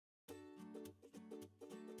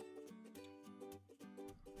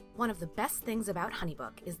One of the best things about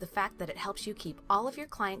HoneyBook is the fact that it helps you keep all of your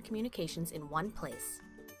client communications in one place.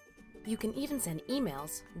 You can even send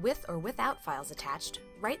emails, with or without files attached,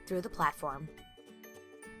 right through the platform.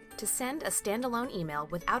 To send a standalone email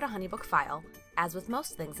without a HoneyBook file, as with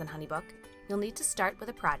most things in HoneyBook, you'll need to start with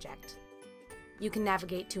a project. You can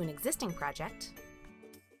navigate to an existing project,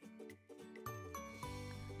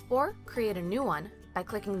 or create a new one by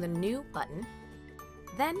clicking the New button,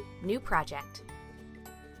 then New Project.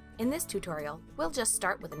 In this tutorial, we'll just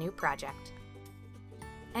start with a new project.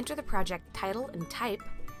 Enter the project title and type,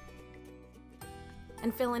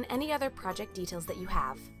 and fill in any other project details that you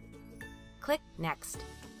have. Click Next.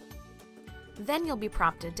 Then you'll be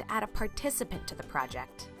prompted to add a participant to the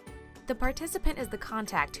project. The participant is the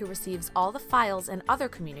contact who receives all the files and other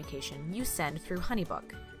communication you send through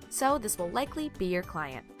HoneyBook, so this will likely be your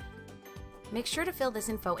client. Make sure to fill this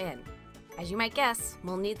info in. As you might guess,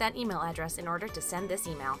 we'll need that email address in order to send this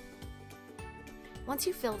email. Once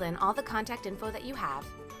you've filled in all the contact info that you have,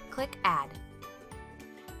 click Add.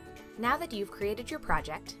 Now that you've created your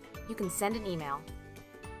project, you can send an email.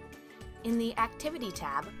 In the Activity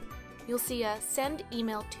tab, you'll see a Send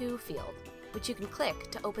Email To field, which you can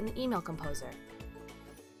click to open the email composer.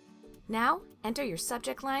 Now, enter your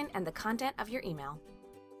subject line and the content of your email.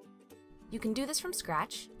 You can do this from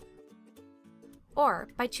scratch, or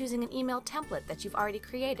by choosing an email template that you've already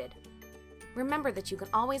created. Remember that you can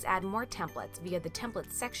always add more templates via the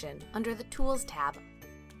Templates section under the Tools tab.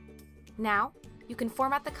 Now, you can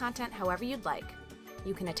format the content however you'd like.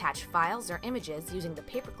 You can attach files or images using the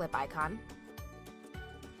paperclip icon,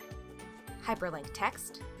 hyperlink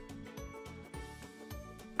text,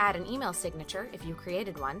 add an email signature if you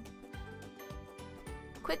created one,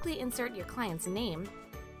 quickly insert your client's name,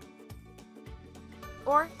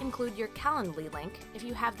 or include your Calendly link if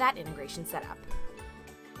you have that integration set up.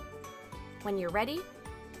 When you're ready,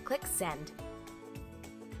 click Send.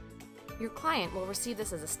 Your client will receive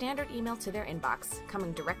this as a standard email to their inbox,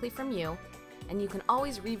 coming directly from you, and you can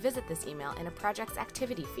always revisit this email in a project's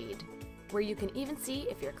activity feed, where you can even see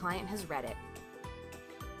if your client has read it.